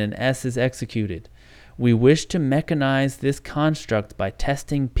interrupted and S is executed. We wish to mechanize this construct by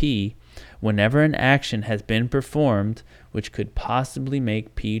testing P whenever an action has been performed which could possibly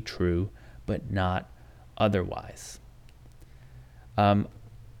make P true, but not otherwise. The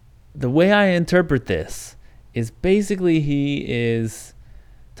way I interpret this is basically he is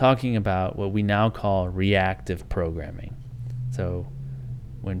talking about what we now call reactive programming. So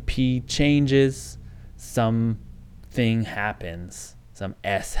when P changes, something happens, some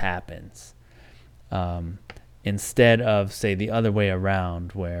S happens. Instead of, say, the other way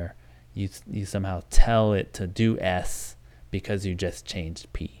around where you somehow tell it to do S because you just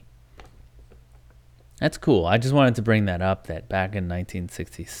changed P. That's cool. I just wanted to bring that up, that back in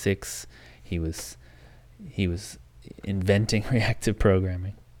 1966 he was inventing reactive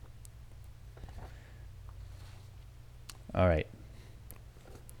programming. All right.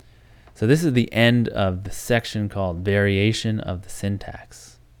 So this is the end of the section called Variation of the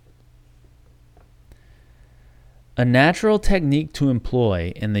Syntax. A natural technique to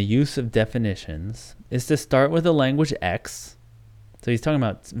employ in the use of definitions is to start with a language X. So he's talking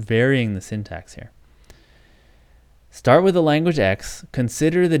about varying the syntax here. Start with a language X,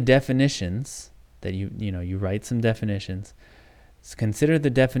 consider the definitions that you write some definitions. Consider the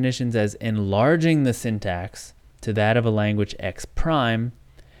definitions as enlarging the syntax to that of a language X prime,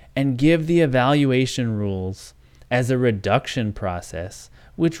 and give the evaluation rules as a reduction process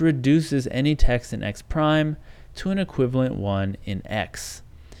which reduces any text in X prime to an equivalent one in X.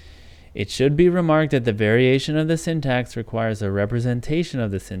 It should be remarked that the variation of the syntax requires a representation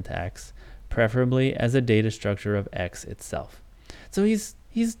of the syntax, preferably as a data structure of X itself. So he's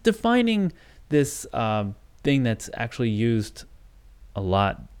defining this thing that's actually used a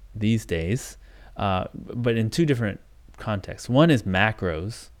lot these days, but in two different contexts. One is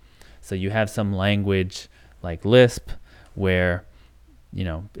macros. So you have some language like Lisp where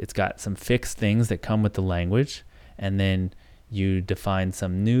it's got some fixed things that come with the language, and then you define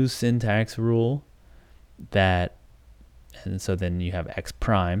some new syntax rule and so then you have X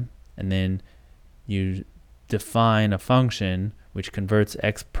prime, and then you define a function which converts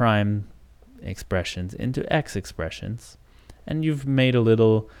X prime expressions into X expressions, and you've made a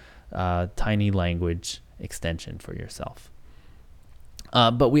little tiny language extension for yourself.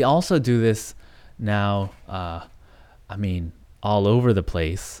 But we also do this now, all over the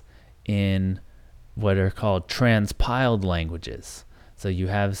place in what are called transpiled languages. So you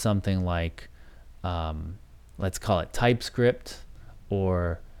have something like, let's call it TypeScript,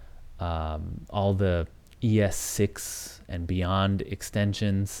 or all the ES6 and beyond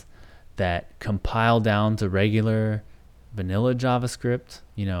extensions that compile down to regular vanilla JavaScript,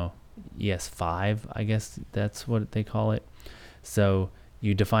 ES5, I guess that's what they call it. So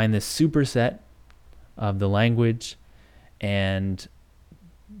you define this superset of the language, and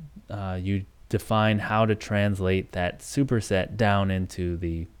you define how to translate that superset down into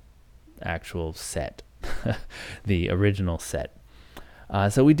the actual set, the original set.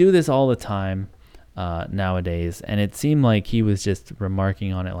 So we do this all the time nowadays, and it seemed like he was just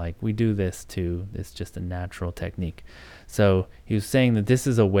remarking on it like, we do this too. It's just a natural technique. So he was saying that this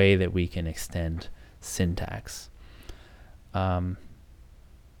is a way that we can extend syntax. All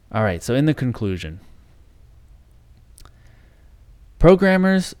right, so in the conclusion,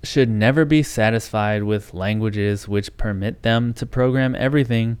 programmers should never be satisfied with languages which permit them to program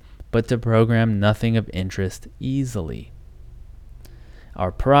everything, but to program nothing of interest easily.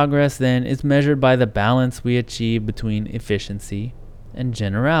 Our progress, then, is measured by the balance we achieve between efficiency and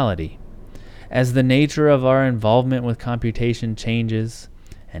generality. As the nature of our involvement with computation changes,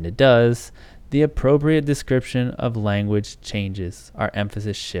 and it does, the appropriate description of language changes, our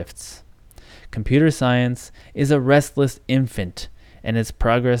emphasis shifts. Computer science is a restless infant, and its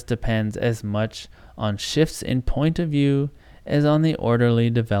progress depends as much on shifts in point of view as on the orderly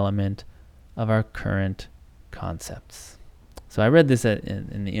development of our current concepts. So I read this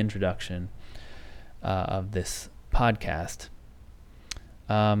in the introduction of this podcast.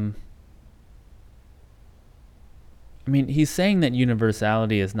 He's saying that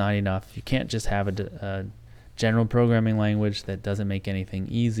universality is not enough. You can't just have a general programming language that doesn't make anything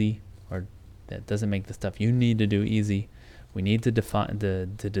easy, or that doesn't make the stuff you need to do easy. We need to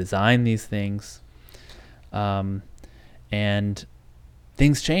design these things, and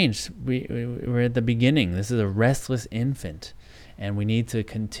things change. We're at the beginning. This is a restless infant, and we need to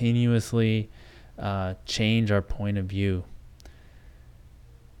continuously change our point of view,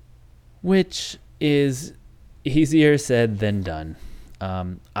 which is easier said than done.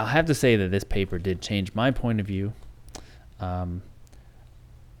 I'll have to say that this paper did change my point of view.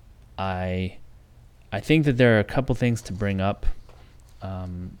 I think that there are a couple things to bring up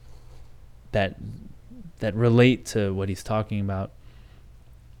that that relate to what he's talking about.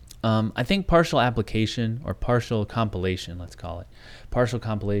 I think partial application, or partial compilation, let's call it, partial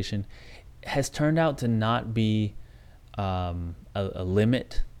compilation, has turned out to not be a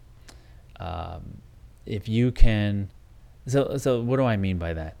limit. If you can, so what do I mean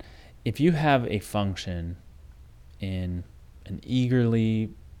by that? If you have a function in an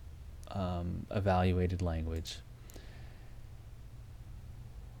eagerly evaluated language,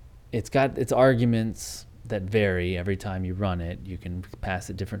 it's got its arguments that vary every time you run it. You can pass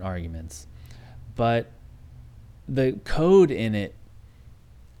it different arguments, but the code in it,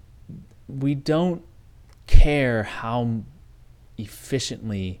 we don't care how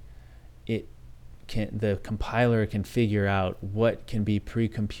efficiently the compiler can figure out what can be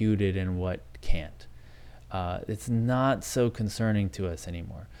pre-computed and what can't. It's not so concerning to us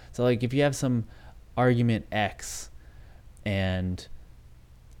anymore. So like if you have some argument X and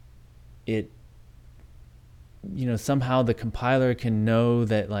it, somehow the compiler can know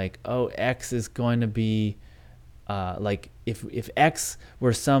that like, oh, X is going to be like if X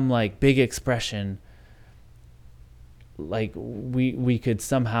were some like big expression, like we could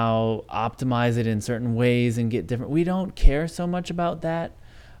somehow optimize it in certain ways and get different. We don't care so much about that.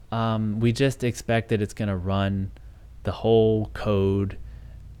 We just expect that it's going to run the whole code.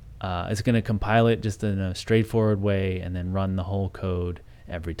 It's going to compile it just in a straightforward way and then run the whole code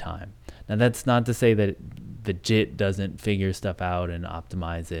every time. Now that's not to say that the JIT doesn't figure stuff out and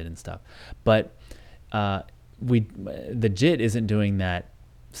optimize it and stuff, but the JIT isn't doing that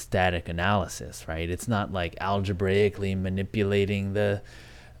static analysis, right? It's not like algebraically manipulating the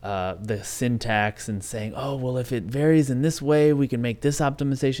syntax and saying, oh, well, if it varies in this way, we can make this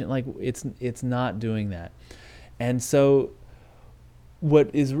optimization. Like it's not doing that. And so what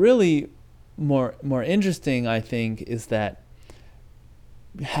is really more interesting, I think, is that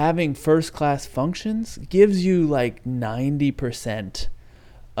having first class functions gives you like 90%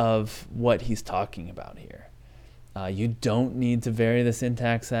 of what he's talking about here. You don't need to vary the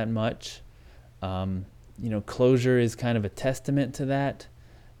syntax that much. Clojure is kind of a testament to that.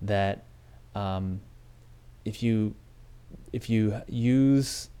 That if you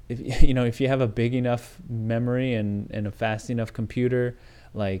have a big enough memory and a fast enough computer,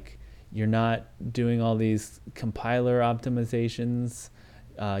 like you're not doing all these compiler optimizations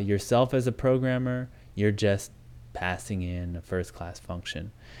yourself as a programmer. You're just passing in a first class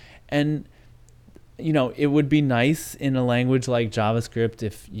function, and it would be nice in a language like JavaScript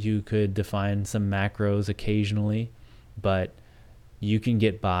if you could define some macros occasionally, but you can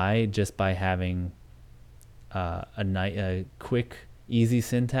get by just by having a quick, easy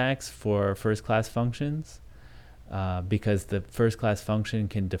syntax for first-class functions, because the first-class function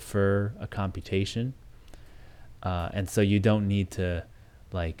can defer a computation, and so you don't need to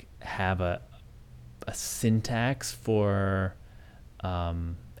like have a syntax for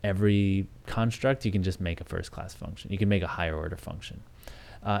every construct. You can just make a first-class function. You can make a higher-order function,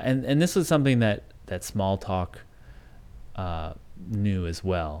 and this was something that Smalltalk knew as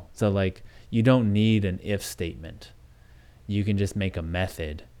well. So like you don't need an if statement. You can just make a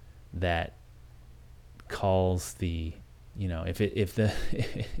method that calls the if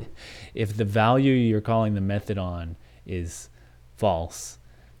the value you're calling the method on is false,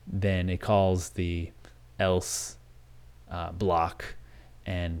 then it calls the else block,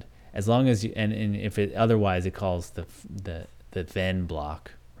 and as long as you and if it otherwise it calls the then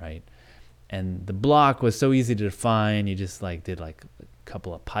block, right? And the block was so easy to define. You just like did like a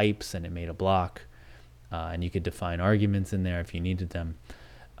couple of pipes and it made a block, and you could define arguments in there if you needed them.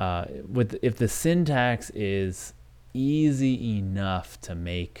 If the syntax is easy enough to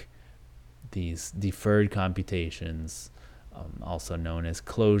make these deferred computations, also known as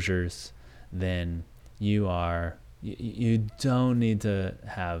closures, then you don't need to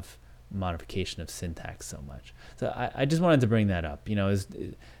have modification of syntax so much. So I just wanted to bring that up. I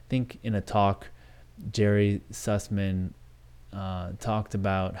think in a talk, Jerry Sussman talked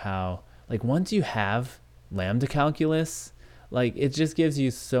about how like once you have lambda calculus, like it just gives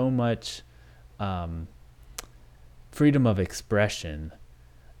you so much freedom of expression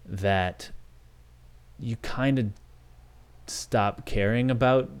that you kind of stop caring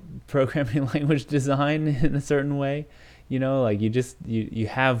about programming language design in a certain way. Like you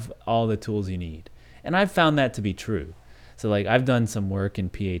have all the tools you need. And I've found that to be true. So like I've done some work in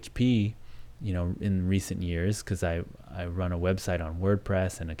PHP, in recent years, because I run a website on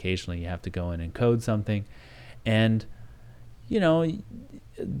WordPress, and occasionally you have to go in and code something. And,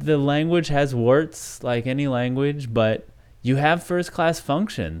 the language has warts like any language, but you have first class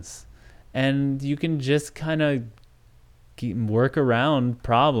functions and you can just kind of work around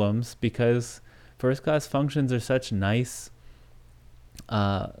problems because first class functions are such nice.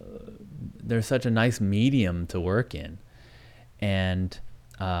 They're such a nice medium to work in, and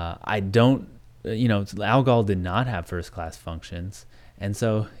I don't. Algol did not have first class functions, and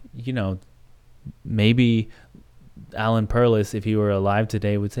so maybe Alan Perlis, if he were alive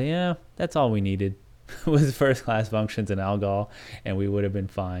today, would say, "Yeah, that's all we needed was first class functions in Algol, and we would have been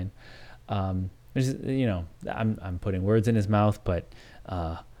fine." I'm putting words in his mouth, but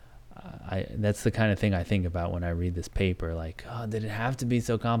that's the kind of thing I think about when I read this paper. Like, oh, did it have to be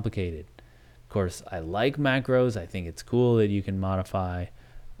so complicated? Of course, I like macros. I think it's cool that you can modify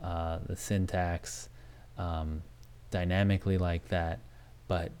the syntax dynamically like that,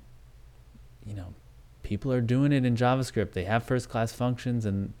 but people are doing it in JavaScript. They have first class functions,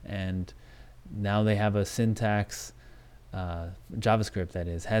 and now they have a syntax. JavaScript, that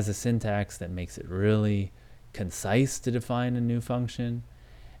is, has a syntax that makes it really concise to define a new function,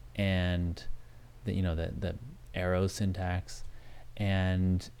 and the arrow syntax,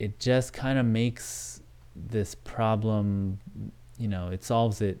 and it just kind of makes this problem, it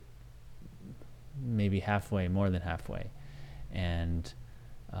solves it maybe halfway, more than halfway, and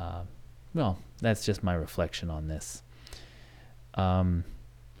that's just my reflection on this. I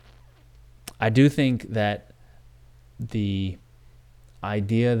do think that the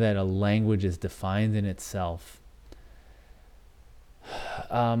idea that a language is defined in itself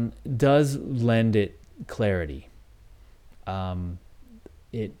does lend it clarity. The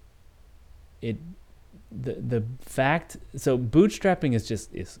fact, so bootstrapping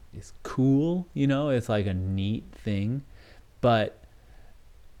is cool, it's like a neat thing, but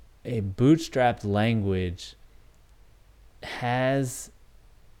a bootstrapped language has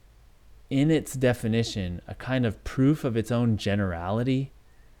in its definition a kind of proof of its own generality,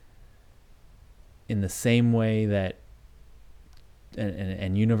 in the same way that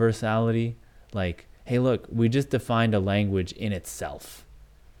and universality, like, hey, look, we just defined a language in itself,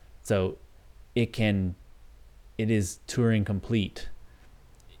 so it is Turing complete.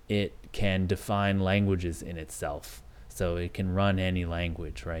 It can define languages in itself, so it can run any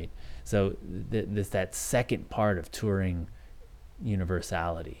language, right? So there's that second part of Turing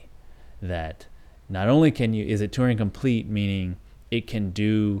universality, that not only is it Turing complete, meaning it can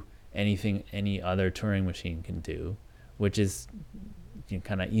do anything any other Turing machine can do, which is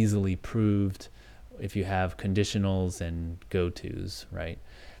kind of easily proved if you have conditionals and go-tos, right?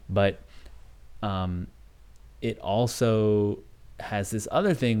 But it also has this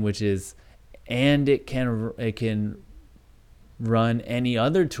other thing, which is, and it can run any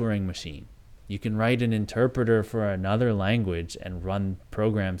other Turing machine. You can write an interpreter for another language and run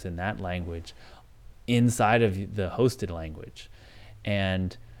programs in that language inside of the hosted language.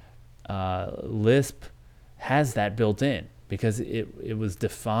 And Lisp has that built in because it was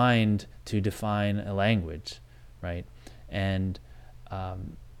defined to define a language, right? And I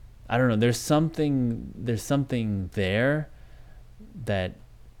don't know, there's something there that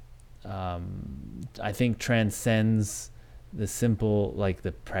I think transcends the simple, like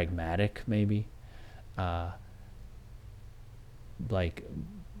the pragmatic, maybe. Like,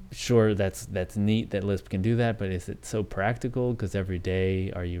 sure, that's neat that Lisp can do that, but is it so practical? Because every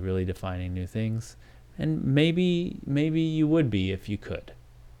day, are you really defining new things? And maybe you would be if you could.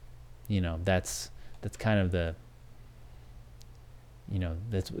 That's kind of the,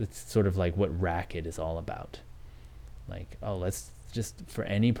 it's sort of like what Racket is all about. Like, oh, let's just, for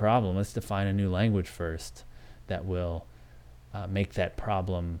any problem, let's define a new language first that will make that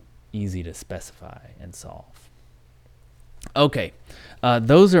problem easy to specify and solve. Okay,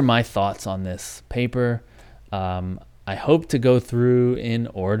 those are my thoughts on this paper. I hope to go through in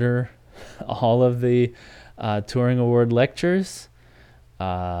order all of the Turing Award lectures.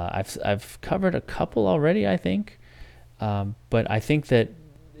 I've covered a couple already, I think, but I think that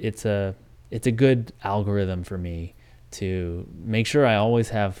it's a good algorithm for me to make sure I always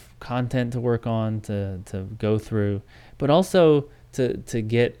have content to work on, to go through, but also to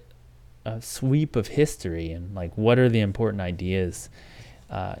get a sweep of history and like what are the important ideas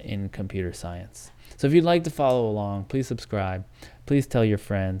in computer science. So if you'd like to follow along, please subscribe. Please tell your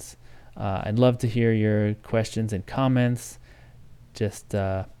friends. I'd love to hear your questions and comments. Just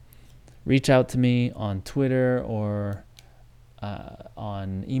reach out to me on Twitter or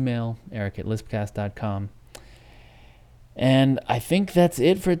on email, eric@lispcast.com. And I think that's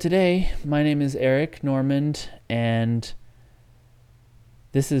it for today. My name is Eric Normand, and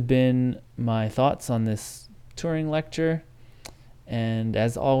this has been my thoughts on this Turing lecture. And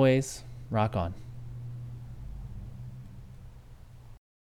as always, rock on.